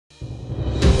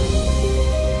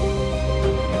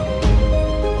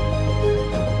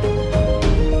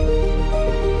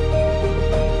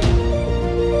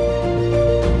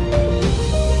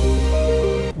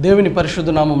దేవుని పరిశుద్ధ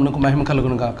నామమునకు మహిమ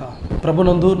కలుగును గాక.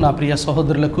 ప్రభునందు నా ప్రియ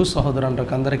సహోదరులకు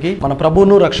సహోదరులకు అందరికీ మన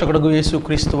ప్రభువును రక్షకుడుగు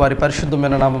యేసుక్రీస్తు వారి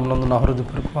పరిశుద్ధమైన నామమునందు నా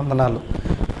హృదయపూర్వక వందనాలు.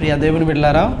 ప్రియ దేవుని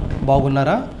బిడ్డలారా,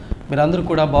 బాగున్నారా? మీరందరూ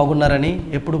కూడా బాగున్నారని,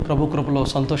 ఎప్పుడు ప్రభు కృపలో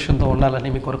సంతోషంతో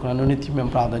ఉండాలని మీ కొరకు అనునిత్యం మేము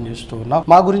ప్రార్థన చేస్తూ ఉన్నాం.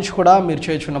 మా గురించి కూడా మీరు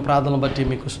చేస్తున్న ప్రార్థనలు బట్టి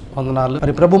మీకు వందనాలు.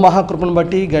 మరి ప్రభు మహాకృపను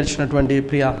బట్టి గడిచినటువంటి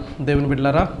ప్రియ దేవుని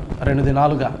బిడ్డలారా, 2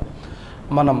 దినాలుగా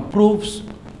మనం proofs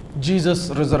Jesus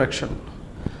resurrection,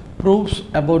 proofs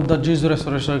about the Jesus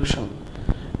resurrection,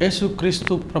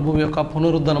 యేసుక్రీస్తు ప్రభు యొక్క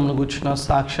పునరుద్ధరణను గుర్చిన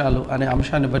సాక్ష్యాలు అనే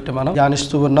అంశాన్ని బట్టి మనం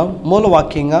ధ్యానిస్తూ ఉన్నాం.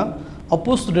 మూలవాక్యంగా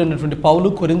అపోస్తుడైనటువంటి పౌలు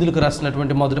కొరింథీయులకు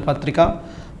రాసినటువంటి మొదటి పత్రిక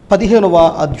 15వ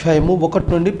అధ్యాయము 1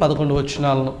 నుండి 11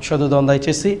 వచనాలను చదువుదాం.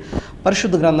 దయచేసి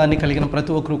పరిశుద్ధ గ్రంథాన్ని కలిగిన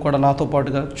ప్రతి ఒక్కరు కూడా నాతో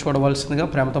పాటుగా చూడవలసిందిగా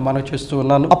ప్రేమతో మనవి చేస్తూ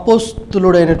ఉన్నాను.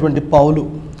 అపోస్తులుడైనటువంటి పౌలు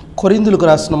కొరింథీయులకు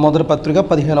రాసిన మొదటి పత్రిక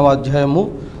 15వ అధ్యాయము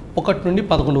 1 నుండి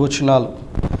 11 వచనాలు.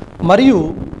 మరియు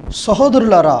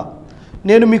సహోదరులారా,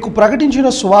 నేను మీకు ప్రకటించిన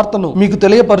సువార్తను మీకు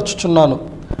తెలియపరచుచున్నాను.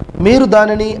 మీరు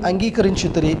దానిని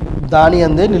అంగీకరించితిరి, దాని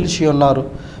అందే నిలిచి ఉన్నారు.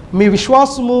 మీ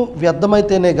విశ్వాసము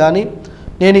వ్యర్థమైతేనే కానీ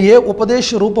నేను ఏ ఉపదేశ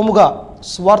రూపముగా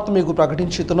సువార్త మీకు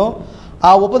ప్రకటించుతునో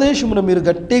ఆ ఉపదేశమును మీరు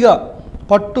గట్టిగా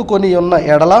పట్టుకొని ఉన్న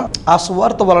ఎడల ఆ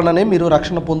సువార్త వలననే మీరు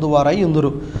రక్షణ పొందువారై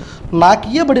ఉందురు.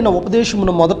 నాకియ్యబడిన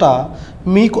ఉపదేశమును మొదట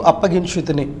మీకు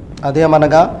అప్పగించుతిని.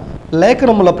 అదేమనగా,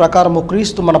 లేఖనముల ప్రకారము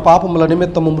క్రీస్తు మన పాపముల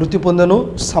నిమిత్తము మృతి పొందెను,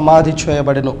 సమాధి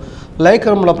చేయబడెను,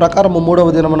 లేఖనముల ప్రకారము 3వ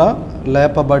దినమున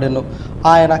లేపబడెను.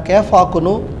 ఆయన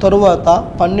కేఫాకును తరువాత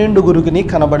 12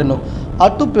 కనబడెను.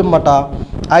 అటు పిమ్మట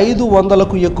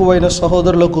 500కు ఎక్కువైన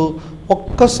సహోదరులకు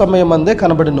ఒక్క సమయమందే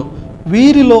కనబడెను.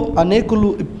 వీరిలో అనేకులు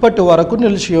ఇప్పటి వరకు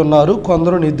నిలిచి ఉన్నారు,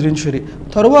 కొందరు నిద్రించిరి.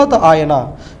 తరువాత ఆయన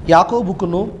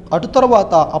యాకోబుకును అటు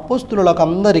తరువాత అపోస్తులకు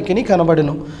అందరికీ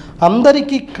కనబడెను.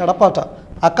 అందరికీ కడపట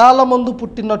అకాలమందు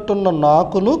పుట్టినట్టున్న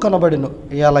నాకును కనబడెను.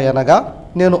 ఎలయనగా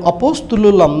నేను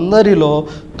అపోస్తులందరిలో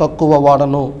తక్కువ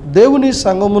వాడను, దేవుని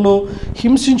సంఘమును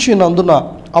హింసించినందున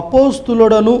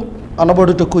అపోస్తులుడను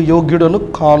అనబడుటకు యోగ్యుడను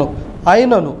కాను.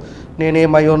 అయినను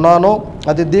నేనేమై ఉన్నానో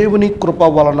అది దేవుని కృప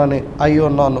వలననే అయి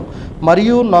ఉన్నాను.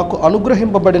 మరియు నాకు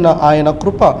అనుగ్రహింపబడిన ఆయన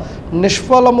కృప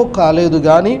నిష్ఫలము కాలేదు,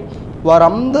 కానీ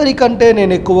వారందరికంటే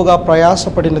నేను ఎక్కువగా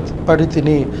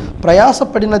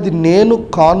ప్రయాసపడినది నేను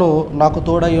కాను, నాకు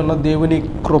తోడై ఉన్న దేవుని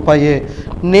కృపయే.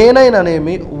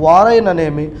 నేనైననేమి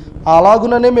వారైననేమి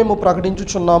అలాగుననే మేము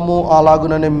ప్రకటించుచున్నాము,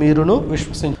 అలాగుననే మీరును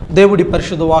విశ్వసించు. దేవుడి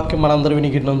పరిశుద్ధ వాక్యం మనందరూ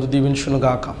వినిగినందు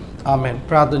దీవించునుగాక. ఆమేన్.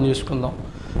 ప్రార్థన చేసుకుందాం.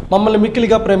 మమ్మల్ని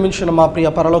మిక్కిలిగా ప్రేమించిన మా ప్రియ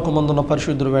పరలోకమందున్న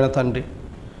పరిశుద్ధుడైన తండ్రి,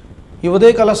 ఈ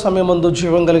ఉదయకాల సమయమందు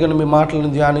జీవం కలిగిన మీ మాటలను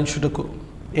ధ్యానించుటకు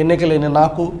ఎన్నికలేని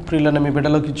నాకు ప్రియులైన మీ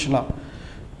బిడ్డలకు ఇచ్చిన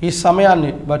ఈ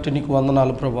సమయాన్ని బట్టి నీకు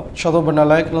వందనాలు ప్రభా. చదవబడిన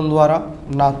లేఖనం ద్వారా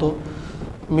నాతో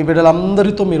మీ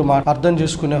బిడ్డలందరితో మీరు అర్థం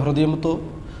చేసుకునే హృదయంతో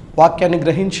వాక్యాన్ని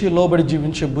గ్రహించి లోబడి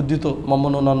జీవించే బుద్ధితో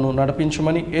నన్ను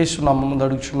నడిపించమని యేసు నామమున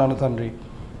అడుగుచున్నాను తండ్రి.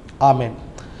 ఆమేన్.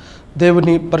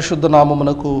 దేవుని పరిశుద్ధ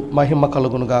నామమునకు మహిమ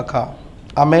కలుగునుగాక.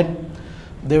 ఆమేన్.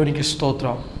 దేవునికి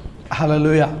స్తోత్రం.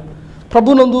 హల్లెలూయా.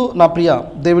 ప్రభునందు నా ప్రియ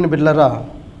దేవుని బిడ్డలారా,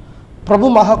 ప్రభు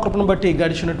మహాకృపను బట్టి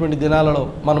గడిచినటువంటి దినాలలో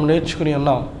మనం నేర్చుకుని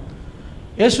ఉన్నాం.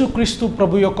 యేసుక్రీస్తు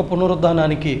ప్రభు యొక్క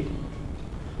పునరుద్ధానానికి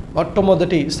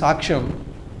మొట్టమొదటి సాక్ష్యం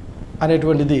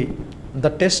అనేటువంటిది the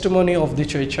testimony of the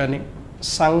church అని,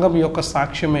 సంఘం యొక్క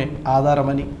సాక్ష్యమే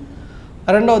ఆధారమని.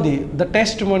 రెండవది the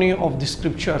testimony of the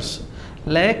scriptures,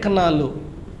 లేఖనాలు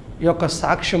యొక్క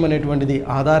సాక్ష్యం అనేటువంటిది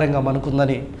ఆధారంగా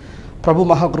మనకుందని ప్రభు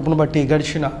మహాకృపను బట్టి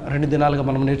గడిచిన 2 దినాలుగా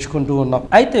మనం నేర్చుకుంటూ ఉన్నాం.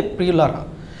 అయితే ప్రియులారా,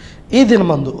 ఈ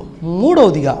దినమందు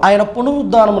మూడవదిగా ఆయన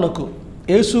పునరుద్ధానమునకు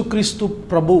యేసుక్రీస్తు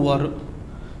ప్రభు వారు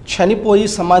చనిపోయి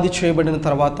సమాధి చేయబడిన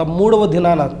తర్వాత 3వ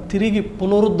దినాన తిరిగి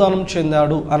పునరుద్ధానం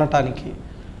చెందాడు అనటానికి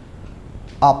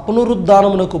ఆ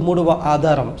పునరుద్ధానమునకు 3వ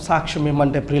ఆధారం సాక్ష్యం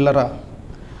ఏమంటే ప్రియులారా,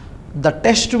 the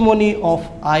testimony of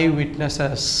I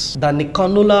witnesses, దాన్ని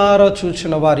కన్నులారా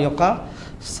చూచిన వారి యొక్క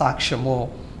సాక్ష్యము.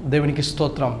 దేవునికి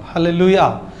స్తోత్రం. హల్లెలూయా.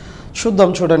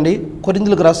 చూడండి,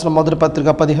 కొరింథీయులకు రాసిన మొదటి పత్రిక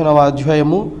 15వ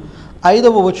అధ్యాయము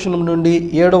 5వ వచనం నుండి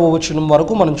 7వ వచనం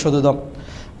వరకు మనం చదువుదాం.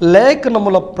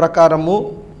 లేఖనముల ప్రకారము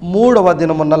 3వ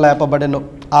దినమున లేపబడెను.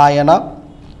 ఆయన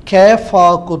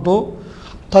కేఫాకును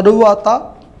తరువాత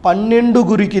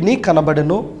 12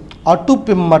 కనబడెను. అటు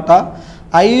పిమ్మట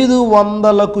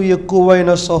 500కు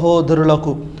ఎక్కువైన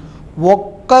సహోదరులకు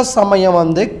ఒక్క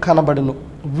సమయమందే కనబడెను.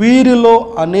 వీరిలో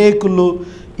అనేకులు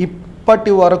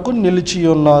ఇప్పటి వరకు నిలిచి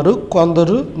ఉన్నారు,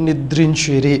 కొందరు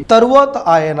నిద్రించిరి. తరువాత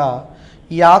ఆయన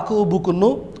యాకోబుకును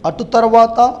అటు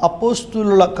తర్వాత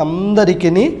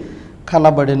అపోస్తులకందరికీ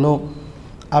కనబడెను.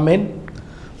 ఆమేన్.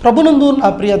 ప్రభునందు నా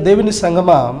ప్రియ దేవుని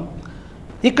సంగమా,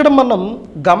 ఇక్కడ మనం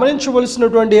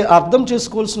గమనించవలసినటువంటి, అర్థం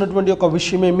చేసుకోవాల్సినటువంటి ఒక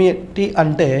విషయం ఏమిటి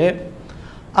అంటే,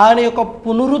 ఆయన యొక్క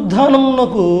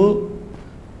పునరుద్ధానమునకు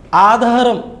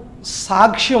ఆధారం,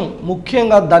 సాక్ష్యం,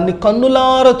 ముఖ్యంగా దాన్ని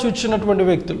కన్నులారా చూచినటువంటి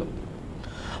వ్యక్తులు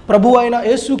ప్రభు అయిన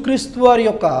యేసుక్రీస్తు వారి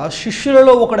యొక్క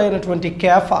శిష్యులలో ఒకడైనటువంటి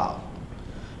కేఫా,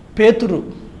 పేతురు.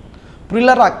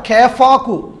 ప్రియులారా,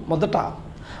 కేఫాకు మొదట,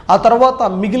 ఆ తర్వాత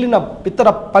మిగిలిన ఇతర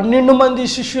 12 మంది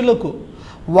శిష్యులకు,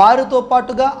 వారితో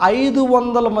పాటుగా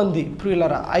 500 మంది,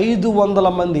 ప్రియులారా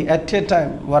 500 మంది ఎట్ ఏ టైం,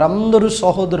 వారందరూ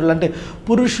సహోదరులు, అంటే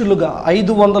పురుషులుగా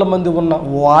 500 మంది ఉన్న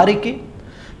వారికి,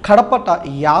 కడపట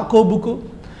యాకోబుకు,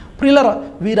 ప్రియులారా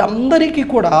వీరందరికీ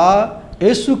కూడా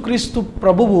యేసుక్రీస్తు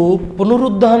ప్రభువు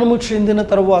పునరుద్ధానము చెందిన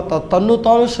తరువాత తన్ను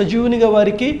తాను సజీవునిగా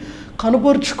వారికి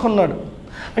కనుపరుచుకున్నాడు.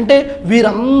 అంటే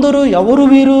వీరందరూ ఎవరు?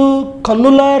 వీరు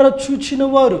కన్నులారా చూచిన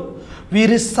వారు.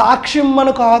 వీరి సాక్ష్యం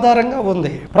మనకు ఆధారంగా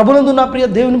ఉంది. ప్రభునందు నా ప్రియ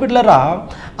దేవుని బిడ్డలారా,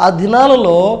 ఆ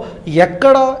దినాలలో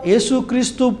ఎక్కడ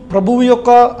యేసుక్రీస్తు ప్రభువు యొక్క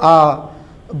ఆ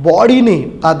బాడీని,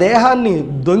 ఆ దేహాన్ని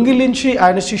దొంగిలించి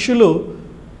ఆయన శిష్యులు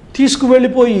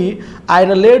తీసుకువెళ్ళిపోయి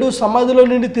ఆయన లేడు, సమాధిలో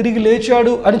నుండి తిరిగి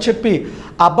లేచాడు అని చెప్పి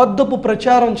అబద్ధపు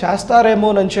ప్రచారం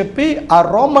చేస్తారేమోనని చెప్పి ఆ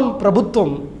రోమన్ ప్రభుత్వం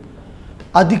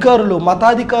అధికారులు,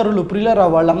 మతాధికారులు, ప్రియులారా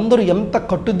వాళ్ళందరూ ఎంత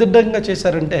కట్టుదిడ్డంగా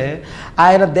చేశారంటే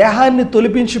ఆయన దేహాన్ని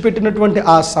తొలిపించి పెట్టినటువంటి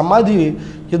ఆ సమాధి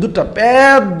ఎదుట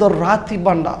పెద్ద రాతి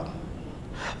బండ,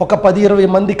 ఒక 10-20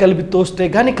 మంది కలిపి తోస్తే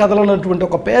కానీ కదలనటువంటి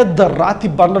ఒక పెద్ద రాతి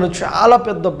బండను, చాలా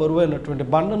పెద్ద బరువైనటువంటి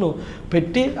బండను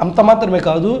పెట్టి, అంత మాత్రమే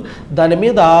కాదు దాని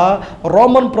మీద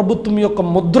రోమన్ ప్రభుత్వం యొక్క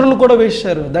ముద్రను కూడా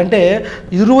వేశారు. అంటే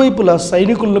ఇరువైపులా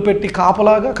సైనికులను పెట్టి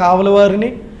కాపలాగా కావలి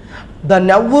వారిని,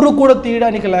 దాన్ని ఎవ్వరూ కూడా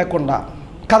తీయడానికి లేకుండా,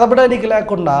 కదపడానికి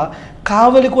లేకుండా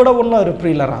కావలి కూడా ఉన్నారు.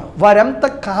 ప్రియులరా, వారెంత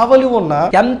కావలి ఉన్నా,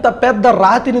 ఎంత పెద్ద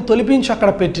రాతిని తొలిపించి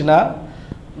అక్కడ పెట్టినా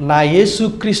నా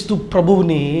యేసుక్రీస్తు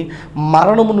ప్రభువుని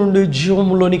మరణము నుండి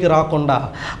జీవములోనికి రాకుండా,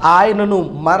 ఆయనను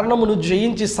మరణమును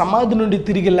జయించి సమాధి నుండి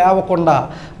తిరిగి లేవకుండా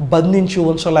బంధించి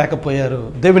ఉంచలేకపోయారు.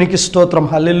 దేవునికి స్తోత్రం,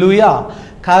 హల్లెలూయా.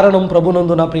 కారణం,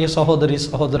 ప్రభునందు నా ప్రియ సహోదరి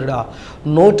సహోదరుడా,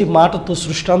 నోటి మాటతో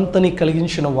సృష్టి అంతని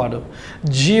కలిగించిన వాడు,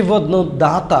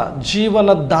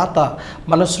 జీవన దాత,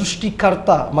 మన సృష్టికర్త,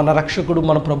 మన రక్షకుడు,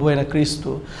 మన ప్రభు అయిన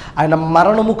క్రీస్తు. ఆయన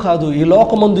మరణము కాదు, ఈ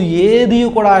లోకమందు ఏది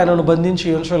కూడా ఆయనను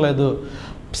బంధించి ఉంచలేదు.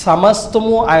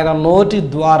 సమస్తము ఆయన నోటి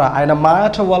ద్వారా, ఆయన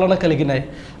మాట వలన కలిగినాయి.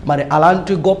 మరి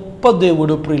అలాంటి గొప్ప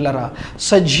దేవుడు ప్రియులరా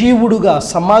సజీవుడుగా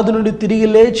సమాధి నుండి తిరిగి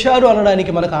లేచారు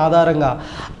అనడానికి మనకు ఆధారంగా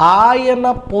ఆయన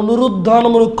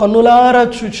పునరుద్ధానమును కన్నులారా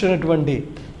చూచినటువంటి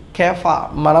కేఫా,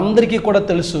 మనందరికీ కూడా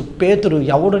తెలుసు. పేతురు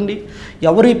ఎవడండి?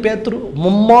 ఎవరి పేతురు?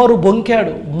 ముమ్మారు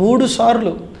బొంకాడు, 3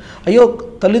 సార్లు. అయ్యో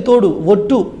తల్లితోడు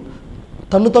ఒట్టు,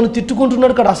 తను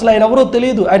తిట్టుకుంటున్నాడు కదా. అసలు ఆయన ఎవరో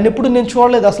తెలియదు, ఆయన ఎప్పుడు నేను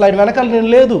చూడలేదు, అసలు ఆయన వెనకాల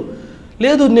నేను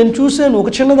లేదు, నేను చూశాను. ఒక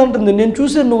చిన్నదంటుంది, నేను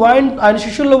చూశాను, నువ్వు ఆయన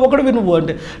శిష్యుల్లో ఒకటివి నువ్వు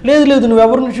అంటే, లేదు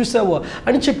నువ్వెవరిని చూసావో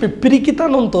అని చెప్పి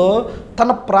పిరికితనంతో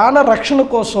తన ప్రాణ రక్షణ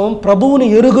కోసం ప్రభువుని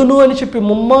ఎరుగను అని చెప్పి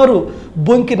ముమ్మారు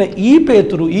బొంకిన ఈ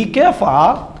పేతురు, ఈ కేఫా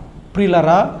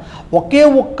ప్రియులరా ఒకే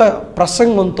ఒక్క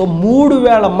ప్రసంగంతో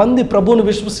 3000 మంది ప్రభువుని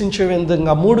విశ్వసించే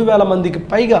విధంగా 3000 మందికి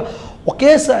పైగా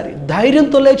ఒకేసారి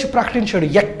ధైర్యంతో లేచి ప్రకటించాడు.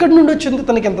 ఎక్కడి నుండి వచ్చింది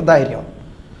తనకి ఎంత ధైర్యం?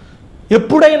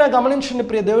 ఎప్పుడైనా గమనించండి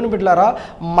ప్రియ దేవుని బిడ్డలారా,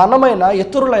 మనమైనా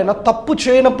ఇతరులైనా తప్పు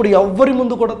చేయనప్పుడు ఎవ్వరి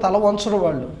ముందు కూడా తల వంచరు.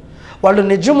 వాళ్ళు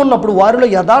నిజం ఉన్నప్పుడు, వారిలో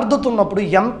యథార్థత ఉన్నప్పుడు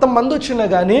ఎంతమంది వచ్చినా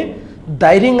కానీ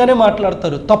ధైర్యంగానే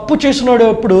మాట్లాడతారు. తప్పు చేసినాడు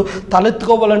ఎప్పుడు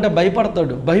తలెత్తుకోవాలంటే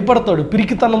భయపడతాడు,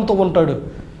 పిరికితనంతో ఉంటాడు,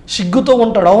 సిగ్గుతో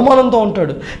ఉంటాడు, అవమానంతో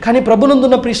ఉంటాడు. కానీ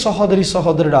ప్రభునందున్న ప్రియ సహోదరి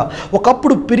సహోదరుడా,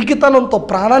 ఒకప్పుడు పిరికితనంతో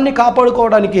ప్రాణాన్ని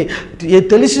కాపాడుకోవడానికి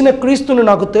తెలిసిన క్రీస్తుని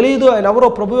నాకు తెలియదు, ఆయన ఎవరో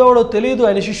ప్రభు ఎవరో తెలియదు,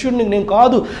 ఆయన శిష్యుడిని నేను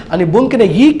కాదు అని బొంకిన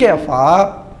ఈ కేఫా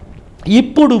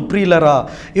ఇప్పుడు ప్రియులరా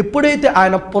ఎప్పుడైతే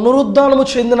ఆయన పునరుద్ధానము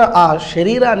చెందిన ఆ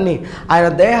శరీరాన్ని, ఆయన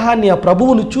దేహాన్ని, ఆ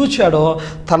ప్రభువుని చూచాడో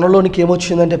తనలోనికి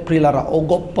ఏమొచ్చిందంటే ప్రియులరా ఓ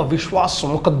గొప్ప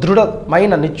విశ్వాసం, ఒక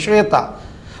దృఢమైన నిశ్చయత,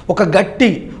 ఒక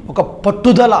గట్టి, ఒక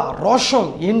పట్టుదల, రోషం.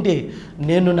 ఏంటి?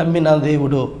 నేను నమ్మిన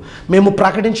దేవుడు, మేము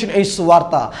ప్రకటించిన ఈ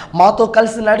సువార్త, మాతో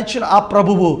కలిసి నడిచిన ఆ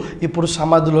ప్రభువు ఇప్పుడు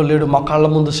సమాధిలో లేడు, మా కళ్ళ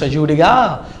ముందు సజీవుడిగా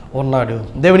ఉన్నాడు.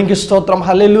 దేవునికి స్తోత్రం,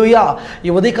 హల్లెలూయా. ఈ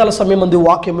ఉదయకాల సమయం ముందు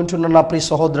వాక్యం వింటున్న నా ప్రియ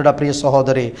సహోదరుడా, ప్రియ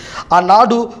సహోదరి,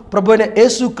 ఆనాడు ప్రభు అయిన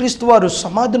యేసుక్రీస్తు వారు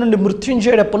సమాధి నుండి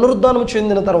మృత్యుంజయుడ పునరుద్ధానం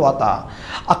చెందిన తర్వాత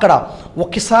అక్కడ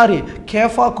ఒకసారి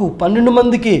కేఫాకు, 12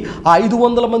 మందికి,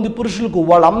 500 మంది పురుషులకు,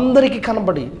 వాళ్ళందరికీ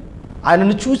కనబడి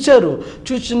ఆయనను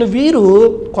చూసిన వీరు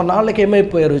కొన్నాళ్ళకి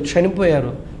ఏమైపోయారు?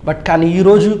 చనిపోయారు. కానీ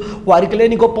ఈరోజు వారికి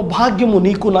లేని గొప్ప భాగ్యము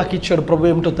నీకు నాకు ఇచ్చాడు ప్రభు.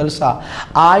 ఏమిటో తెలుసా?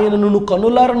 ఆయనను నువ్వు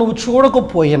కనులారా నువ్వు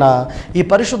చూడకపోయినా ఈ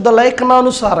పరిశుద్ధ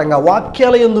లేఖనానుసారంగా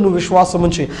వాక్యాల యందు నువ్వు విశ్వాసం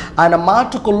ఉంచి ఆయన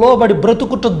మాటకు లోబడి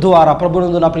బ్రతుకుట ద్వారా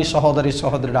ప్రభునందు నా ప్రియ సహోదరి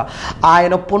సహోదరుడా,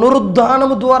 ఆయన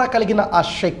పునరుద్ధానము ద్వారా కలిగిన ఆ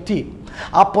శక్తి,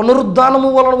 ఆ పునరుద్ధానము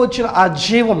వలన వచ్చిన ఆ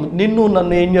జీవం నిన్ను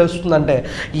నన్ను ఏం చేస్తుందంటే,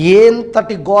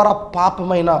 ఎంతటి ఘోర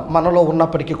పాపమైన మనలో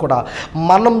ఉన్నప్పటికీ కూడా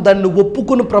మనం దాన్ని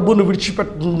ఒప్పుకుని ప్రభువుని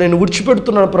నేను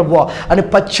విడిచిపెడుతున్నాను ప్రభువా అని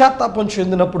పశ్చాత్తాపం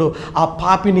చెందినప్పుడు ఆ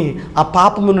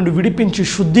పాపము నుండి విడిపించి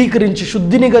శుద్ధీకరించి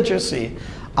శుద్ధినిగా చేసి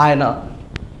ఆయన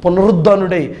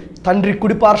పునరుద్ధానుడై తండ్రి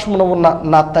కుడిపార్శ్వమున ఉన్న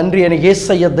నా తండ్రి అయిన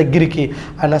యేసయ్య దగ్గరికి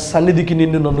ఆయన సన్నిధికి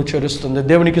నిన్ను నన్ను చేరుస్తుంది.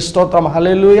 దేవునికి స్తోత్రం,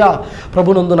 హల్లెలూయా.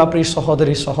 ప్రభునందు నా ప్రియ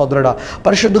సహోదరి సహోదరుడా,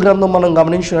 పరిశుద్ధ గ్రంథం మనం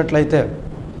గమనించినట్లయితే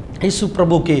యేసు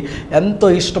ప్రభుకి ఎంతో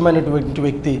ఇష్టమైనటువంటి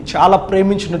వ్యక్తి, చాలా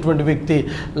ప్రేమించినటువంటి వ్యక్తి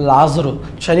లాజరు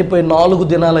చనిపోయి 4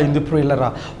 దినాలైంది ప్రియులరా.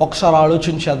 ఒకసారి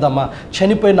ఆలోచించేద్దామా,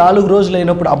 చనిపోయి 4 రోజులు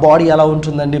అయినప్పుడు ఆ బాడీ ఎలా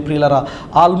ఉంటుందండి ప్రియులరా?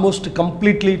 Almost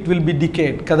completely it will be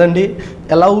decade కదండి.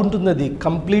 ఎలా ఉంటుంది? అది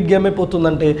కంప్లీట్గా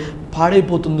ఏమైపోతుందంటే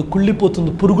పాడైపోతుంది,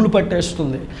 కుళ్ళిపోతుంది, పురుగులు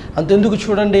పట్టేస్తుంది. అంతెందుకు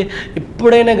చూడండి,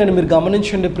 ఎప్పుడైనా కానీ మీరు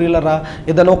గమనించండి ప్రియులరా,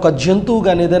 ఏదైనా ఒక జంతువు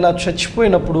కానీ ఏదైనా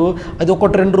చచ్చిపోయినప్పుడు అది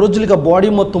 1-2 రోజులుగా బాడీ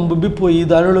మొత్తం బుబ్బిపోయి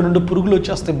దానిలో నుండి పురుగులు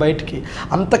వచ్చేస్తాయి బయటికి.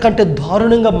 అంతకంటే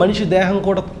దారుణంగా మనిషి దేహం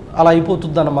కూడా అలా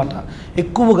అయిపోతుంది అన్నమాట.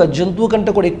 ఎక్కువగా జంతువు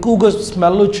కంటే కూడా ఎక్కువగా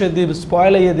స్మెల్ వచ్చేది,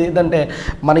 స్పాయిల్ అయ్యేది ఏదంటే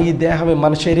మన ఈ దేహమే,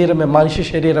 మన శరీరమే, మనిషి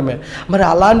శరీరమే. మరి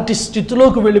అలాంటి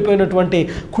స్థితిలోకి వెళ్ళిపోయినటువంటి,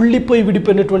 కుళ్ళిపోయి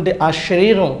విడిపోయినటువంటి ఆ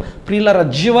శరీరం ప్రియులరా,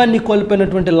 జీవాన్ని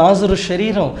కోల్పోయినటువంటి లాజరు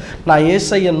శరీరం, నా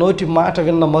యేసయ్య నోటి మాట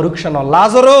విన్న మరుక్షణం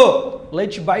లాజరు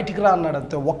లేచి బయటికి రా అన్నాడు.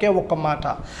 అంతే, ఒకే ఒక్క మాట.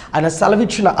 ఆయన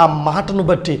సెలవిచ్చిన ఆ మాటను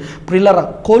బట్టి ప్రియులర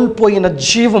కోల్పోయిన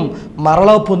జీవం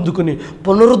మరలా పొందుకుని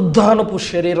పునరుద్ధానపు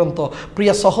శరీరంతో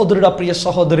ప్రియ సహోదరుడా, ప్రియ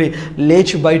సహోదరి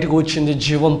లేచి బయటకు వచ్చింది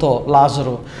జీవంతో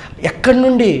లాజరు. ఎక్కడి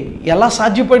నుండి, ఎలా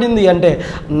సాధ్యపడింది అంటే,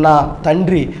 నా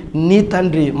తండ్రి, నీ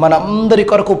తండ్రి మనందరి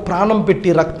కొరకు ప్రాణం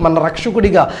పెట్టి మన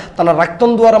రక్షకుడిగా తన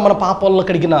రక్తం ద్వారా మన పాపాలను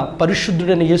కడిగిన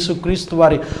పరిశుద్ధుడైన యేసుక్రీస్తు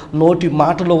వారి నోటి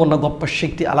మాటలో ఉన్న గొప్ప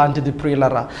శక్తి అలాంటిది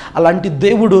ప్రియులరా. అలాంటి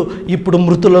దేవుడు ఇప్పుడు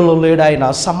మృతులలో లేడాయన,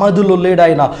 సమాధిలో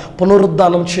లేడాయన,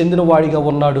 పునరుద్ధానం చెందిన వాడిగా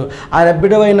ఉన్నాడు. ఆయన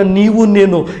బిడ్డవైన నీవు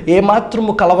నేను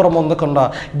ఏమాత్రము కలవరం పొందకుండా,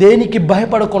 దేనికి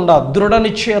భయపడకుండా, దృఢ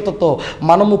నిశ్చయతతో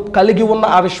మనము కలిగి ఉన్న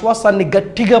ఆ విశ్వాసాన్ని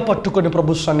గట్టిగా పట్టుకొని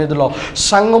ప్రభు సన్నిధిలో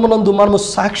సంఘమునందు మనము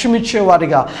సాక్ష్యం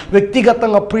ఇచ్చేవారిగా,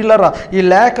 వ్యక్తిగతంగా ప్రియులరా ఈ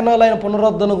లేఖనాలైన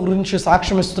పునరుద్ధరణ గురించి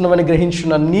సాక్ష్యం ఇస్తున్నామని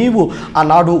గ్రహించిన నీవు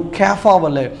ఆనాడు కేఫా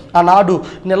వలె ఆనాడు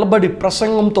నిలబడి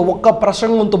ప్రసంగంతో, ఒక్క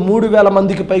ప్రసంగంతో 3000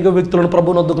 మందికి పైగా వ్యక్తులను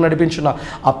ప్రభువునొద్దకు నడిపించిన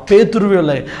ఆ పేతురు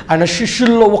వలె, ఆయన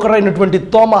శిష్యుల్లో ఒకరైనటువంటి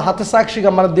తోమ హతసాక్షిగా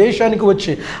మన దేశానికి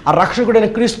వచ్చి ఆ రక్షకుడైన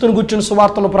క్రీస్తుని గుర్చిన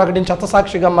సువార్తను ప్రకటించి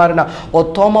హతసాక్షిగా మారిన ఓ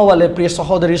తోమ వలె ప్రియ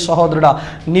సహోదరి సహోదరుడా,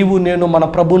 నీవు నేను మన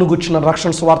ప్రభువును గుర్చిన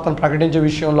రక్షణ సువార్తను ప్రకటించే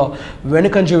విషయంలో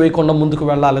వెనుకంజ వేయకుండా ముందుకు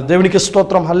వెళ్ళాలి. దేవునికి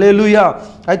స్తోత్రం, హల్లెలూయా.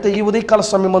 అయితే ఈ ఉదయకాల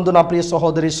సమయమందు నా ప్రియ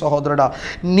సహోదరి సహోదరుడా,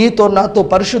 నీతో నాతో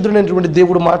పరిశుద్ధుడైనటువంటి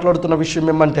దేవుడు మాట్లాడుతున్న విషయం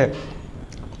ఏమంటే,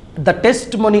 the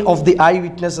test money of the I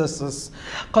witnesses,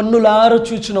 కన్నులారు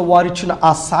చూచిన వారిచ్చిన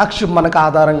ఆ సాక్ష్యం మనకు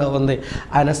ఆధారంగా ఉంది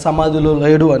ఆయన సమాధిలో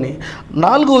లేడు అని.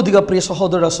 4వదిగా ప్రియ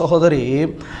సహోదరుడ సహోదరి,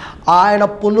 ఆయన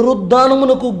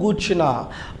పునరుద్ధానమునకు గూర్చిన,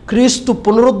 క్రీస్తు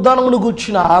పునరుద్ధానమును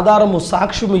గూర్చిన ఆధారము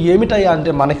సాక్ష్యము ఏమిటయ్యా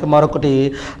అంటే మనకి మరొకటి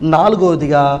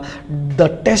 4వదిగా the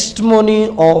test money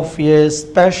of A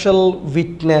special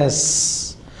witness,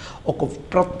 ఒక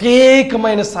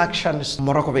ప్రత్యేకమైన సాక్ష్యాన్ని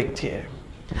మరొక వ్యక్తి.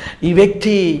 ఈ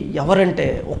వ్యక్తి ఎవరంటే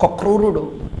ఒక క్రూరుడు,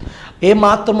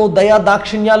 ఏమాత్రము దయా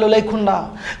దాక్షిణ్యాలు లేకుండా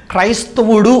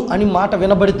క్రైస్తవుడు అని మాట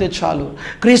వినబడితే చాలు,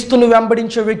 క్రీస్తుని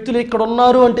వెంబడించే వ్యక్తులు ఇక్కడ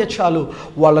ఉన్నారు అంటే చాలు,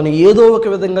 వాళ్ళని ఏదో ఒక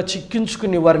విధంగా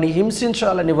చిక్కించుకుని వారిని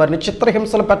హింసించాలని, వారిని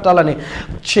చిత్రహింసలు పెట్టాలని,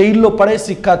 జైల్లో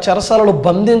పడేసి చెరసాలలో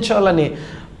బంధించాలని,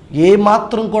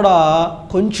 ఏమాత్రం కూడా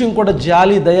కొంచెం కూడా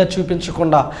జాలి దయ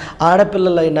చూపించకుండా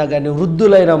ఆడపిల్లలైనా కానీ,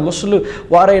 వృద్ధులైనా, ముసలి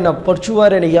వారైనా,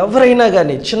 పడుచువారైనా, ఎవరైనా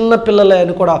కానీ, చిన్న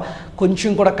పిల్లలైనా కూడా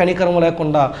కొంచెం కూడా కనికరం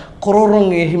లేకుండా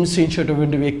క్రూరంగా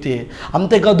హింసించేటువంటి వ్యక్తి.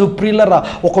 అంతేకాదు ప్రియులరా,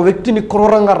 ఒక వ్యక్తిని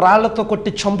క్రూరంగా రాళ్లతో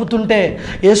కొట్టి చంపుతుంటే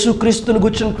యేసుక్రీస్తుని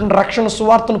గుర్చినటువంటి రక్షణ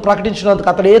సువార్తను ప్రకటించినందుకు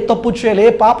అతడు ఏ తప్పు చేయాలి,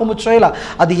 ఏ పాపము చేయాల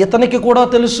అది ఇతనికి కూడా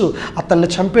తెలుసు. అతన్ని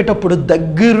చంపేటప్పుడు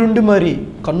దగ్గరుండి మరి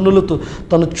కన్నులతో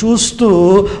తను చూస్తూ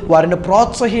వారిని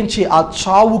ప్రోత్సహించి ఆ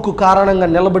చావుకు కారణంగా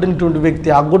నిలబడినటువంటి వ్యక్తి,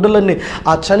 ఆ గుడ్డలన్నీ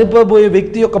ఆ చనిపోబోయే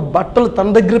వ్యక్తి యొక్క బట్టలు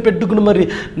తన దగ్గర పెట్టుకుని మరి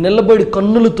నిలబడి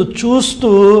కన్నులతో చూస్తూ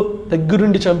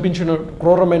దగ్గరుండి చంపించిన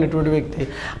క్రూరమైనటువంటి వ్యక్తి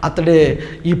అతడే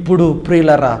ఇప్పుడు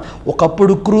ప్రియులరా.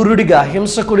 ఒకప్పుడు క్రూరుడిగా,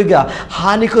 హింసకుడిగా,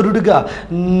 హానికరుడిగా,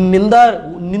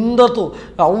 నిందతో,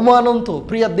 అవమానంతో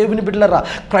ప్రియ దేవుని బిడ్డలరా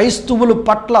క్రైస్తవుల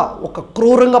పట్ల ఒక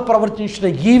క్రూరంగా ప్రవర్తించిన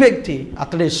ఈ వ్యక్తి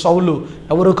అతడే సౌలు,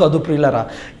 ఎవరు కాదు ప్రియులరా.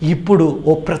 ఇప్పుడు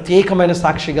ఓ ప్రత్యేకమైన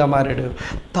సాక్షిగా మారాడు.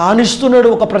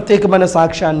 తానిస్తున్నాడు ఒక ప్రత్యేకమైన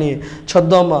సాక్ష్యాన్ని.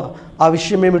 చూద్దామా ఆ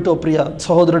విషయం ఏమిటో ప్రియ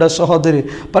సహోదరుడ సహోదరి?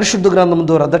 పరిశుద్ధ గ్రంథం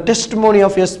ద్వారా the testimony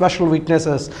of A special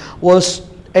witnesses was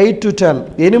 8-10,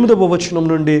 8వ వచనం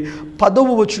నుండి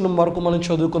 10వ వచనం వరకు మనం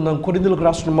చదువుకుందాం. కొరింథీయులకు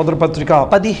రాసిన మొదటి పత్రిక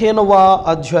 15వ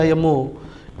అధ్యాయము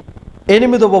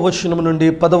 8వ వచనం నుండి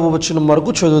 10వ వచనం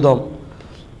వరకు చదువుదాం.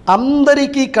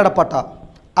 అందరికీ కడపట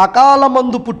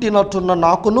అకాలమందు పుట్టినట్టున్న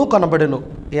నాకును కనబడెను.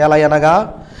 ఎలయనగా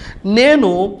నేను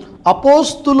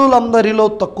అపోస్తులందరిలో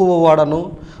తక్కువ వాడను,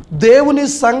 దేవుని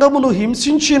సంఘమును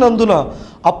హింసించినందున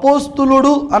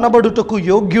అపోస్తులుడు అనబడుటకు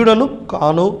యోగ్యుడను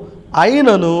కాను.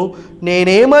 అయినను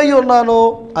నేనేమై ఉన్నానో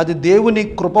అది దేవుని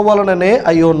కృప వలననే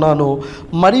అయి ఉన్నాను.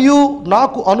 మరియు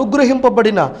నాకు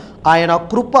అనుగ్రహింపబడిన ఆయన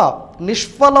కృప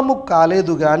నిష్ఫలము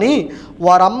కాలేదు, కానీ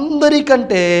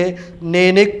వారందరికంటే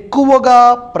నేనెక్కువగా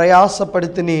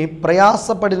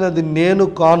ప్రయాసపడినది నేను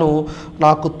కాను,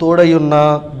 నాకు తోడయున్న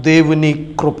దేవుని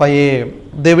కృపయే.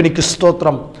 దేవునికి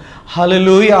స్తోత్రం.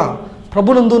 హల్లెలూయా.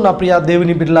 ప్రభునందు నా ప్రియ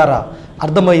దేవుని బిడ్డలారా,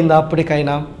 అర్థమైందా?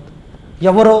 అప్పటికైనా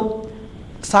ఎవరో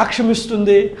సాక్ష్యం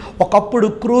ఇస్తుంది. ఒకప్పుడు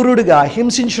క్రూరుడిగా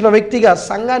హింసించిన వ్యక్తిగా,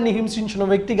 సంఘాన్ని హింసించిన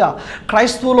వ్యక్తిగా,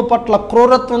 క్రైస్తవుల పట్ల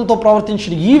క్రూరత్వంతో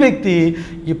ప్రవర్తించిన ఈ వ్యక్తి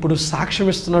ఇప్పుడు సాక్ష్యం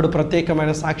ఇస్తున్నాడు,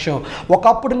 ప్రత్యేకమైన సాక్ష్యం.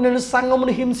 ఒకప్పుడు నేను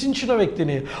సంఘమును హింసించిన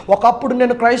వ్యక్తిని, ఒకప్పుడు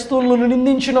నేను క్రైస్తవులను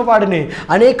నిందించిన వాడిని,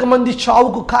 అనేక మంది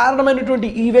చావుకు కారణమైనటువంటి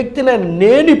ఈ వ్యక్తిని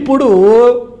నేనిప్పుడు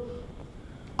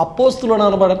అపోస్తులను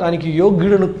అనబడటానికి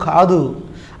యోగ్యుడను కాదు,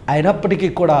 అయినప్పటికీ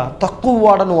కూడా తక్కువ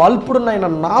వాడను, అల్పుడునైన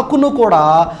నాకును కూడా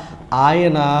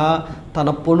ఆయన తన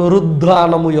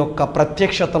పునరుద్ధానము యొక్క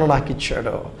ప్రత్యక్షతను నాకు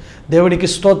ఇచ్చాడు. దేవునికి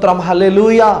స్తోత్రం.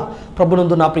 హల్లెలూయా.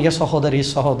 ప్రభునందు నా ప్రియ సహోదరి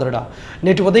సహోదరుడా,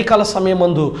 నేటి ఉదయకాల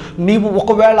సమయమందు నీవు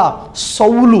ఒకవేళ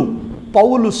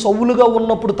పౌలు సౌలుగా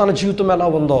ఉన్నప్పుడు తన జీవితం ఎలా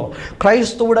ఉందో,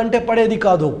 క్రైస్తవుడు అంటే పడేది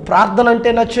కాదు, ప్రార్థన అంటే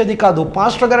నచ్చేది కాదు,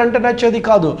 పాస్టర్ గారు అంటే నచ్చేది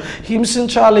కాదు,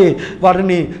 హింసించాలి,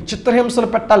 వారిని చిత్రహింసలు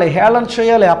పెట్టాలి, హేళన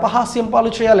చేయాలి, అపహాస్యం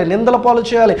పాలు చేయాలి, నిందల పాలు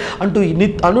చేయాలి అంటూ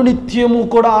అనునిత్యము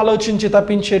కూడా ఆలోచించి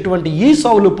తప్పించేటువంటి ఈ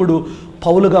సౌలు ఇప్పుడు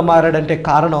పౌలుగా మారాడంటే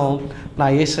కారణం నా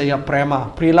యేసయ్య ప్రేమ.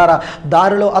 ప్రియులారా,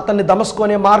 దారిలో అతన్ని దమస్కు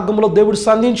అనే మార్గంలో దేవుడు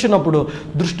సంధించినప్పుడు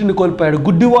దృష్టిని కోల్పోయాడు,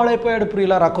 గుడ్డివాడైపోయాడు.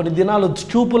 ప్రియులారా, కొన్ని దినాలు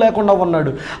చూపు లేకుండా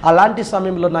ఉన్నాడు. అలాంటి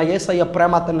సమయంలో నా యేసయ్య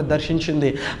ప్రేమ అతన్ని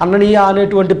దర్శించింది. అననీయ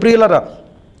అనేటువంటి ప్రియులారా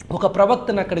ఒక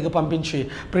ప్రవక్తని అక్కడికి పంపించి,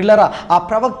 ప్రియులారా ఆ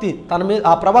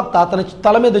ప్రవక్త అతని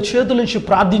తల మీద చేతుల నుంచి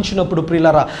ప్రార్థించినప్పుడు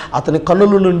ప్రియులారా అతని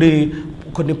కన్నుల నుండి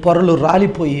కొన్ని పొరలు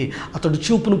రాలిపోయి అతడు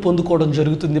చూపును పొందుకోవడం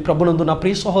జరుగుతుంది. ప్రభునందు నా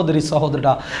ప్రియ సహోదరి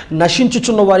సహోదరుడా,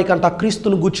 నశించుచున్న వారికంట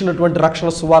క్రీస్తును గూర్చినటువంటి రక్షణ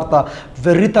సువార్త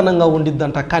వెర్రితనంగా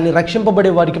ఉండిద్దంట, కానీ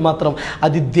రక్షింపబడే వారికి మాత్రం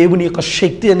అది దేవుని యొక్క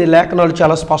శక్తి అని లేఖనాలు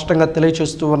చాలా స్పష్టంగా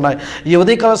తెలియజేస్తూ ఉన్నాయి. ఈ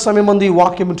ఉదయకాల సమయం ముందు ఈ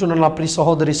వాక్యం వింటున్న నా ప్రియ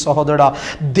సహోదరి సహోదరుడా,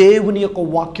 దేవుని యొక్క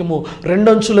వాక్యము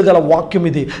రెండంచులు గల వాక్యం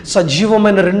ఇది,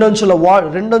 సజీవమైన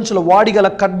రెండంచుల వాడి గల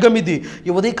ఖడ్గం ఇది.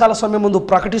 ఈ ఉదయకాల సమయం ముందు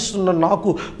ప్రకటిస్తున్న నాకు,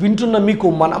 వింటున్న మీకు,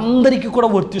 మనందరికీ కూడా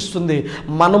వర్తిస్తుంది.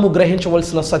 మనము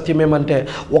గ్రహించవలసిన సత్యం ఏమంటే,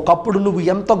 ఒకప్పుడు నువ్వు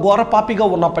ఎంత ఘోర పాపిగా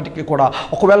ఉన్నప్పటికీ కూడా,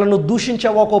 ఒకవేళ నువ్వు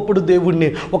దూషించావా ఒకప్పుడు దేవుణ్ణి,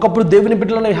 ఒకప్పుడు దేవుని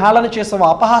బిడ్డలను హేళన చేసావా,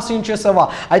 అపహాస్యం చేసావా,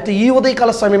 అయితే ఈ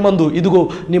ఉదయకాల సమయం ముందు ఇదిగో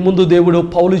నీ ముందు దేవుడు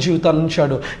పౌలు జీవితాన్ని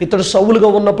ఉంచాడు. ఇతడు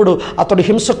సౌలుగా ఉన్నప్పుడు అతడు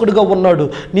హింసకుడిగా ఉన్నాడు,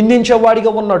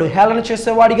 నిందించేవాడిగా ఉన్నాడు, హేళన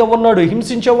చేసేవాడిగా ఉన్నాడు,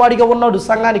 హింసించేవాడిగా ఉన్నాడు,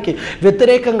 సంఘానికి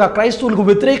వ్యతిరేకంగా, క్రైస్తవులకు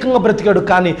వ్యతిరేకంగా బ్రతికాడు.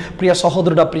 కానీ ప్రియ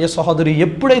సహోదరుడా, ప్రియ సహోదరి,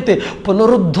 ఎప్పుడైతే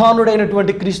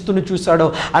పునరుద్ధానుడైనటువంటి క్రీస్తుని చూశాడో,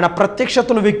 ఆయన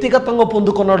ప్రత్యక్షతను వ్యక్తిగతంగా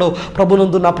పొందుకున్నాడో,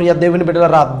 ప్రభునందు నా ప్రియ దేవుని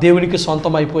బిడ్డలారా, దేవునికి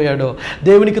సొంతం అయిపోయాడు,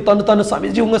 దేవునికి తను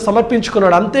సజీవంగా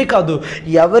సమర్పించుకున్నాడు. అంతేకాదు,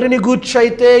 ఎవరిని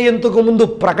గూర్చైతే ఇంతకు ముందు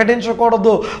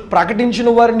ప్రకటించకూడదు, ప్రకటించిన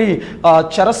వారిని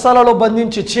చెరసాలలో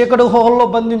బంధించి, చీకటి హోహల్లో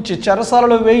బంధించి,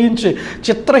 చెరసాలలో వేయించి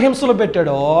చిత్రహింసలు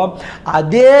పెట్టాడో,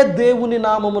 అదే దేవుని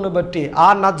నామమును బట్టి ఆ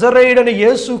నజరేయుడైన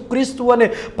యేసు క్రీస్తు అనే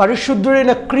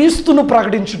పరిశుద్ధుడైన క్రీస్తును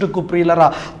ప్రకటించుటకు ప్రియులరా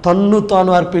తన్ను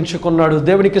తాను అర్పించుకున్నాడు.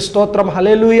 దేవునికి స్తోత్రం.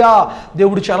 హల్లెలూయా.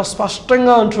 దేవుడు చాలా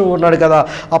స్పష్టంగా అంటూ ఉన్నాడు కదా,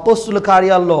 అపోస్తుల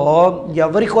కార్యాల్లో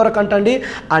ఎవరి కొరకంటండి,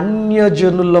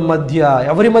 అన్యజనుల మధ్య.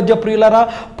 ఎవరి మధ్య ప్రియులరా?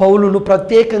 పౌలును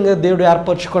ప్రత్యేకంగా దేవుడు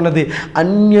ఏర్పరచుకున్నది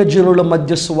అన్యజనుల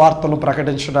మధ్య సువార్తను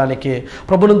ప్రకటించడానికి.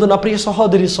 ప్రభునందు నా ప్రియ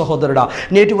సహోదరి సహోదరుడా,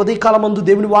 నేటి ఉదయకాలమందు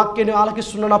దేవుని వాక్యాన్ని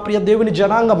ఆలకిస్తున్న నా ప్రియ దేవుని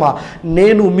జనాంగమా,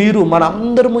 నేను మీరు మన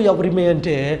అందరము ఎవరిమే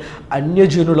అంటే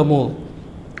అన్యజనులము.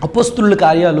 అపోస్తుల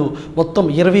కార్యాలు మొత్తం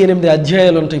 28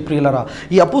 అధ్యాయాలు ఉంటాయి ప్రియులరా.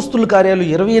 ఈ అపోస్తుల కార్యాలు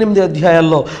 28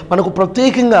 అధ్యాయాల్లో మనకు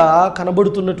ప్రత్యేకంగా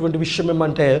కనబడుతున్నటువంటి విషయం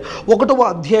ఏమంటే, 1వ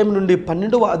అధ్యాయం నుండి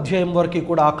 12వ అధ్యాయం వరకు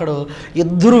కూడా అక్కడ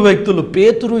ఇద్దరు వ్యక్తులు,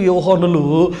 పేతురు యోహానులు,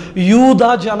 యూదా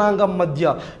జనాంగం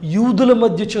మధ్య, యూదుల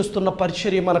మధ్య చేస్తున్న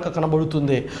పరిచర్య మనకు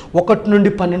కనబడుతుంది 1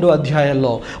 నుండి 12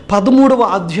 అధ్యాయాల్లో.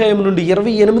 13వ అధ్యాయం నుండి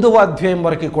 28వ అధ్యాయం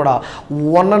వరకు కూడా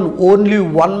ఓన్లీ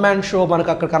వన్ మ్యాన్ షో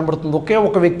మనకు అక్కడ కనబడుతుంది. ఒకే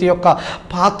ఒక వ్యక్తి యొక్క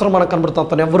పాత్ర మనకు కనబడుతుంది.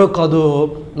 అతను ఎవరో కాదు,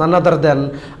 none other then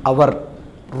our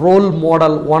role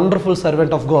model, wonderful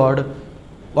servant of God.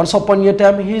 Once upon a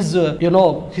time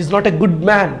he's not a good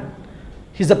man.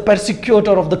 He's a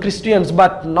persecutor of the Christians,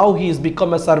 but now he has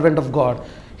become a servant of God.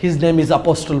 His name is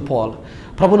Apostle Paul.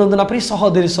 ప్రభునందు నా ప్రియ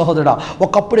సహోదరి సహోదరుడా,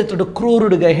 ఒకప్పుడు ఇతడు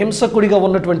క్రూరుడిగా హింసకుడిగా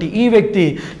ఉన్నటువంటి ఈ వ్యక్తి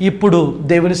ఇప్పుడు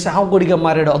దేవుని సేవకుడిగా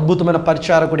మారాడు. అద్భుతమైన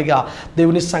పరిచారకుడిగా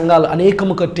దేవుని సంఘాలు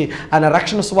అనేకము కట్టి ఆయన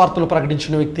రక్షణ సువార్తను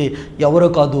ప్రకటించిన వ్యక్తి ఎవరో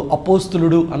కాదు,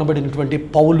 అపోస్తులుడు అనబడినటువంటి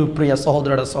పౌలు. ప్రియ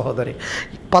సహోదరుడ సహోదరి,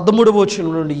 13వ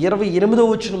వచనం నుండి 28వ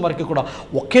వచనం వరకు కూడా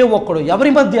ఒకే ఒక్కడు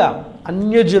ఎవరి మధ్య,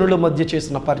 అన్యజనుల మధ్య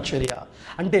చేసిన పరిచర్య.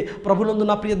 అంటే ప్రభునందు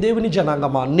నా ప్రియ దేవుని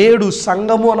జనాంగమా, నేడు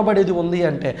సంఘము అనబడేది ఉంది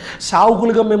అంటే,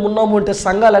 సావుకులుగా మేము ఉన్నాము అంటే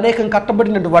సంఘాలు అనేకం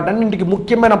కట్టబడినట్టు వాటన్నింటికి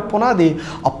ముఖ్యమైన పునాది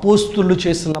అపోస్తులు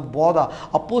చేసిన బోధ,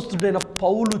 అపోస్తుడైన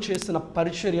పౌలు చేసిన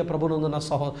పరిచర్య. ప్రభునందు నా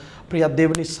ప్రియ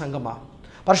దేవుని సంఘమా,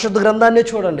 పరిశుద్ధ గ్రంథాన్నే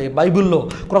చూడండి. బైబిల్లో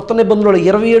క్రొత్త నిబంధనలో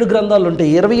 27 గ్రంథాలు ఉంటాయి.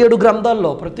 27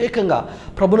 గ్రంథాల్లో ప్రత్యేకంగా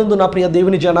ప్రభునందు నా ప్రియ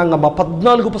దేవుని జనాంగం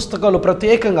 14 పుస్తకాలు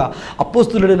ప్రత్యేకంగా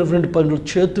అపోస్తులైనటువంటి పనులు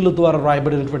చేతుల ద్వారా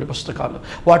రాయబడినటువంటి పుస్తకాలు.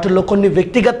 వాటిల్లో కొన్ని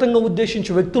వ్యక్తిగతంగా ఉద్దేశించి,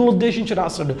 వ్యక్తులను ఉద్దేశించి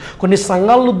రాశాడు, కొన్ని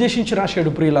సంఘాలను ఉద్దేశించి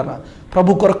రాశాడు. ప్రియులరా,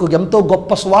 ప్రభు కొరకు ఎంతో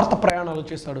గొప్ప స్వార్థ ప్రయాణాలు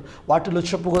చేశాడు. వాటిలో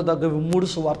చెప్పుకోదగ్గవి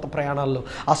 3 సువార్త ప్రయాణాల్లో.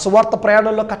 ఆ సువార్త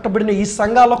ప్రయాణాల్లో కట్టబడిన ఈ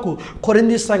సంఘాలకు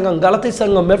కొరింథీ సంఘం, గలతీ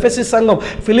సంఘం, ఎఫెసీ సంఘం,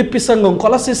 ఫిలిప్పీ సంఘం,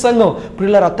 కొలసీ సంఘం,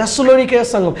 ప్రియులరా తెస్సలోనికే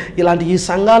సంఘం, ఇలాంటి ఈ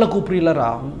సంఘాలకు ప్రియులరా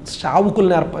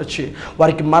సేవకులను ఏర్పరిచి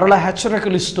వారికి మరల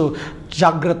హెచ్చరికలు ఇస్తూ,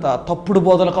 జాగ్రత్త, తప్పుడు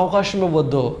బోధలకు అవకాశం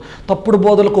ఇవ్వద్దు, తప్పుడు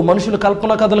బోధలకు, మనుషుల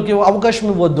కల్పన కథలకు అవకాశం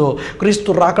ఇవ్వద్దు,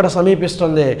 క్రీస్తు రాకడ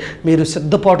సమీపిస్తుంది, మీరు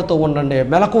సిద్ధపాటుతో ఉండండి,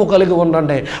 మెలకువ కలిగి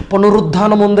ఉండండి,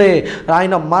 పునరుద్ధానం ఉంది,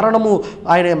 ఆయన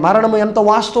మరణము ఎంత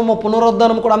వాస్తవమో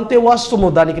పునరుద్ధానం కూడా అంతే వాస్తవము,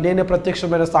 దానికి నేనే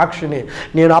ప్రత్యక్షమైన సాక్షిని,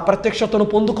 నేను ఆ ప్రత్యక్షతను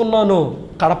పొందుకున్నాను,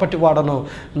 కడపటి వాడను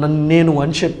నేను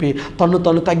అని చెప్పి తను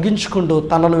తగ్గించుకుంటూ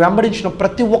తనను వెంబడించిన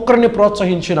ప్రతి ఒక్కరిని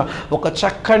ప్రోత్సహించిన ఒక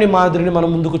చక్కని మాదిరిని మన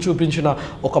ముందుకు చూపించిన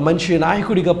ఒక మంచి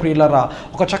నాయకుడిగా, ప్రియులరా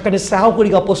ఒక చక్కని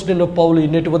సేవకుడిగా అపోస్తలుడైన పౌలు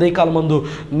నేటి ఉదయకాలం మందు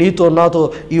నీతో నాతో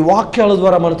ఈ వాక్యాల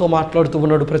ద్వారా మనతో మాట్లాడుతూ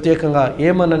ఉన్నాడు. ప్రత్యేకంగా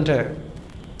ఏమనంటే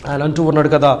ఆయన అంటూ ఉన్నాడు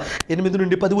కదా, 8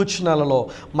 నుండి 10 వచనాలలో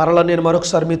మరలా నేను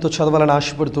మరొకసారి మీతో చదవాలని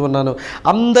ఆశపడుతూ ఉన్నాను.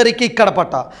 అందరికీ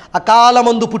కడపట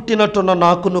అకాలమందు పుట్టినట్టున్న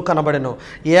నాకును కనబడెను.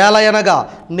 ఏలయనగా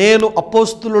నేను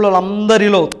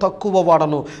అపోస్తులులందరిలో తక్కువ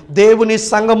వాడను, దేవుని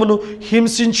సంఘమును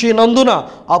హింసించినందున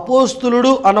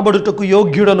అపోస్తులుడు అనబడుటకు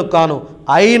యోగ్యుడను కాను,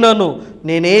 అయినను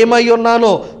నేనేమై ఉన్నానో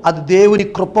అది దేవుని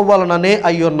కృప వలననే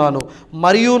అయ్యున్నాను.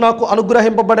 మరియు నాకు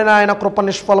అనుగ్రహింపబడిన ఆయన కృప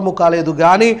నిష్ఫలము కాలేదు,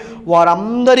 కానీ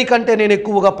వారందరికంటే నేను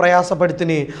ఎక్కువగా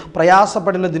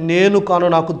ప్రయాసపడినది నేను కాను,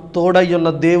 నాకు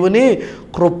తోడయ్యున్న దేవుని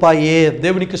కృపయే.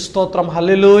 దేవునికి స్తోత్రం,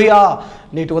 హల్లెలూయా.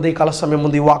 నేటి ఉదయకాల సమయం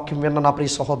ముందు ఈ వాక్యం విన్న నా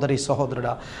ప్రియ సహోదరి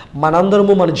సహోదరుడా,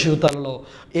 మనందరము మన జీవితాలలో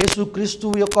యేసుక్రీస్తు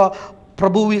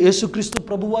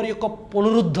ప్రభువారి యొక్క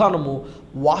పునరుద్ధానము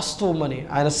వాస్తవమని,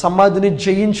 ఆయన సమాధిని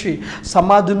జయించి,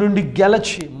 సమాధి నుండి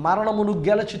గెలచి, మరణమును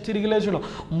గెలచి తిరిగి లేచిన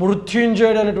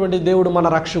మృత్యుంజయుడైనటువంటి దేవుడు మన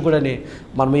రక్షకుడని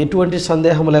మనం ఎటువంటి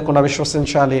సందేహం లేకుండా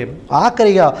విశ్వసించాలి.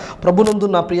 ఆఖరిగా ప్రభునందు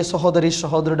నా ప్రియ సహోదరి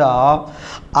సహోదరుడా,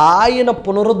 ఆయన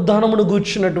పునరుద్ధానమును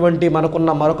గూర్చినటువంటి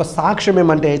మనకున్న మరొక సాక్ష్యం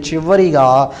ఏమంటే, చివరిగా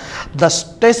the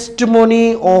testimony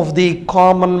of the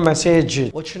common message.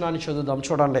 వచనాన్ని చదువుదాం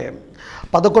చూడండి.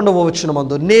 11వ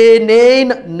వచనమందు,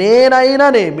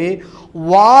 నేనైననేమి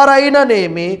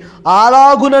వారైననేమి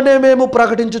అలాగుననే మేము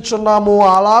ప్రకటించుచున్నాము,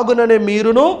 అలాగుననే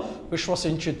మీరును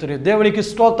విశ్వసించుతురు. దేవునికి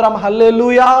స్తోత్రం,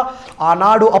 హల్లెలూయా.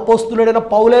 ఆనాడు అపోస్తులుడైన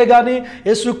పౌలే కానీ,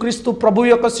 యేసుక్రీస్తు ప్రభు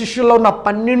యొక్క శిష్యుల్లో ఉన్న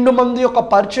 12 మంది యొక్క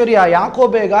పరిచర్య,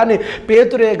 యాకోబే కానీ,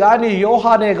 పేతురే కానీ,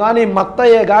 యోహానే కానీ,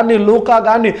 మత్తయే కానీ, లూకా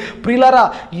కానీ, ప్రిలరా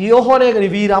యోహానే కానీ,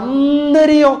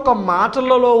 వీరందరి యొక్క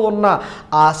మాటలలో ఉన్న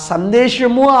ఆ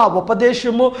సందేశము, ఆ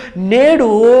ఉపదేశము నేడు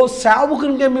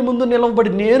సేవకునిగా మీ ముందు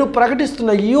నిలవబడి నేను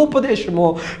ప్రకటిస్తున్న ఈ ఉపదేశము,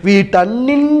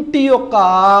 వీటన్నింటి యొక్క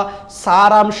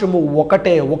సారాంశము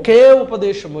ఒకే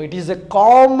ఉపదేశము. It is a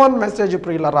common message.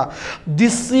 ప్రియులరా,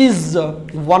 this is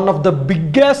one of the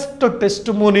biggest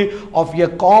testimony of a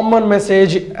common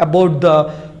message about the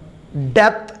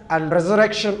death and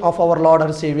resurrection of our Lord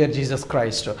and saviour Jesus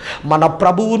Christ. మన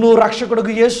ప్రభువును రక్షకుడు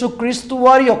యేసు క్రీస్తు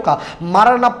వారి యొక్క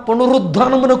మరణ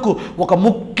పునరుద్ధానమునకు ఒక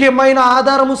ముఖ్యమైన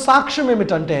ఆధారము, సాక్ష్యం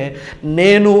ఏమిటంటే,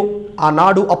 నేను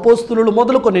ఆనాడు అపోస్తులు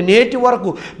మొదలుకొని నేటి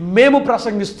వరకు మేము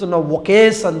ప్రసంగిస్తున్న ఒకే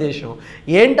సందేశం.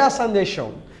 ఏంటా సందేశం?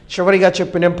 చివరిగా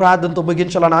చెప్పి నేను ప్రార్థనతో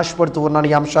ముగించాలని ఆశపడుతూ ఉన్నాను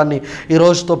ఈ అంశాన్ని ఈ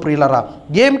రోజుతో. ప్రియులరా,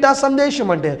 ఏమిటా సందేశం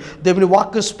అంటే, దేవుని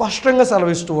వాక్యం స్పష్టంగా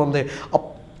సెలవిస్తూ ఉంది.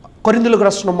 కొరింథీయులకు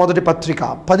రాసిన మొదటి పత్రిక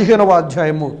 15వ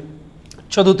అధ్యాయము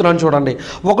చదువుతున్నాను చూడండి.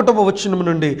 1వ వచనం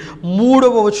నుండి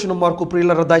 3వ వచనం వరకు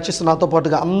ప్రియులారా దయచేసి నాతో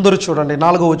పాటుగా అందరూ చూడండి.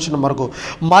 4వ వచనం వరకు.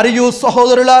 మరియు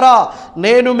సహోదరులారా,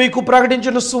 నేను మీకు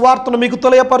ప్రకటించిన సువార్తను మీకు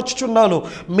తెలియపరచుచున్నాను.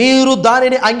 మీరు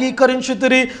దానిని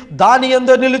అంగీకరించితిరి, దాని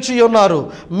యందు నిలిచి ఉన్నారు.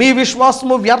 మీ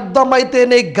విశ్వాసము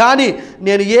వ్యర్థమైతేనే గాని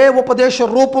నేను ఏ ఉపదేశ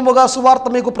రూపముగా సువార్త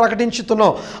మీకు ప్రకటించుతున్నో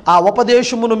ఆ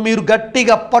ఉపదేశమును మీరు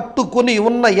గట్టిగా పట్టుకుని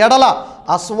ఉన్న ఎడల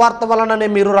ఆ సువార్త వలననే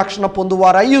మీరు రక్షణ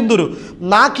పొందువారు అయ్యుందురు.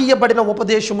 నాకు ఇయ్యబడిన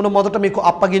ఉపదేశమును మొదట మీకు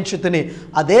అప్పగించి తిని,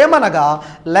 అదేమనగా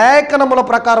లేఖనముల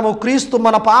ప్రకారము క్రీస్తు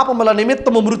మన పాపముల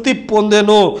నిమిత్తము మృతి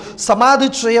పొందెను, సమాధి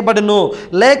చేయబడెను,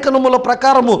 లేఖనముల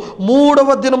ప్రకారము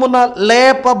 3వ దినమున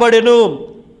లేపబడెను.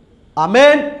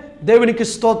 ఆమేన్. దేవునికి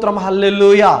స్తోత్రం.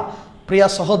 హల్లెలూయా. ప్రియ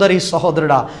సహోదరి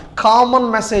సహోదరుడా, కామన్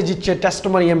మెసేజ్ ఇచ్చే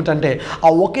టెస్టిమనీ ఏమిటంటే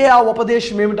ఆ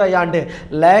ఉపదేశం ఏమిటయ్యా అంటే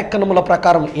లేఖనముల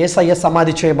ప్రకారం యేసయ్య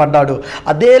సమాధి చేయబడ్డాడు.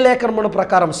 అదే లేఖనముల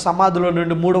ప్రకారం సమాధిలో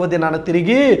నుండి 3వ దినాన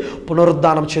తిరిగి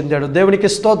పునరుద్ధానం చెందాడు.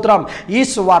 దేవునికి స్తోత్రం. ఈ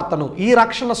సువార్తను, ఈ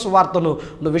రక్షణ సువార్తను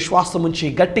నువ్వు విశ్వాసం ఉంచి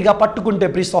గట్టిగా పట్టుకుంటే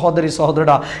ప్రియ సహోదరి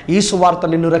సహోదరుడా, ఈ సువార్త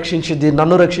నిన్ను రక్షించింది,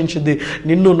 నన్ను రక్షించింది,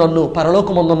 నన్ను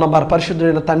పరలోకమందున్న మన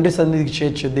పరిశుద్ధుడైన తండ్రి సన్నిధికి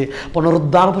చేర్చింది.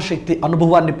 పునరుద్ధానపు శక్తి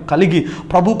అనుభవాన్ని కలిగి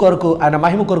ప్రభు కొరకు, ఆయన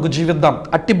మహిమ కొరకు జీవిద్దాం.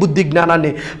 అట్టి బుద్ధి జ్ఞానాన్ని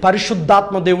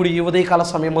పరిశుద్ధాత్మ దేవుడు ఈ ఉదయకాల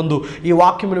సమయమందు ఈ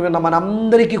వాక్యమును విన్న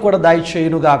మనందరికీ కూడా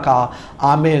దయచేయునుగాక.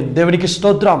 ఆమేన్. దేవునికి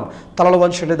స్తోత్రం. తలలు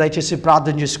వంచండి, దయచేసి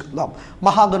ప్రార్థన చేసుకుందాం.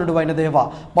 మహాగణుడు అయిన దేవ,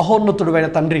 మహోన్నతుడు అయిన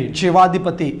తండ్రి,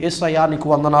 జీవాధిపతి యేసయ్యా, నీకు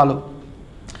వందనాలు.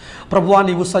 ప్రభువా,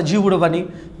 నీవు సజీవుడవని,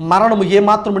 మరణము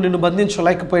ఏమాత్రము నిన్ను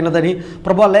బంధించలేకపోయినదని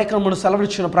ప్రభువా లేఖనమును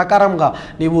సెలవిచ్చిన ప్రకారంగా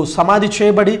నీవు సమాధి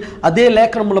చేయబడి అదే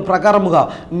లేఖనముల ప్రకారముగా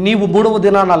నీవు 3వ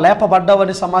దినాన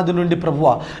లేపబడ్డావని సమాధి నుండి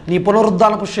ప్రభువా నీ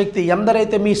పునరుద్ధానపు శక్తి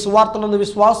ఎందరైతే మీ సువార్తనందు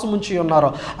విశ్వాసం ఉంచి ఉన్నారో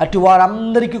అటు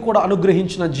వారందరికీ కూడా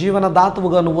అనుగ్రహించిన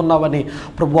జీవనదాతవుగా నువ్వు ఉన్నావని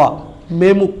ప్రభువా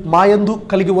మేము మాయందు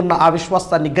కలిగి ఉన్న ఆ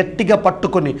విశ్వాసాన్ని గట్టిగా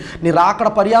పట్టుకొని నీ రాకడ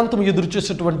పర్యాంతం ఎదురు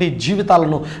చూసేటువంటి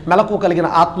జీవితాలను మెలకు కలిగిన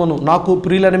ఆత్మను నాకు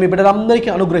ప్రియులని మీ బిడ్డలందరికీ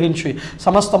అనుగ్రహించి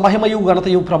సమస్త మహిమయు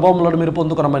ఘనతయు ప్రభావములను మీరు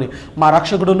పొందుకొనమని మా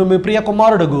రక్షకుడును మీ ప్రియ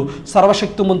కుమారుడుగు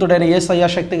సర్వశక్తిమంతుడైన యేసయ్య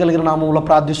శక్తి కలిగిన నామములో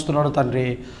ప్రార్థిస్తున్నాను తండ్రి.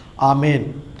 ఆమేన్.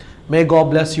 May God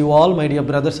bless you all, my dear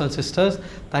brothers and sisters.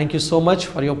 Thank you so much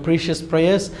for your precious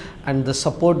prayers and the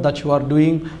support that you are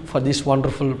doing for this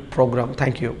wonderful program.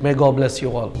 Thank you. May God bless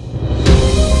you all.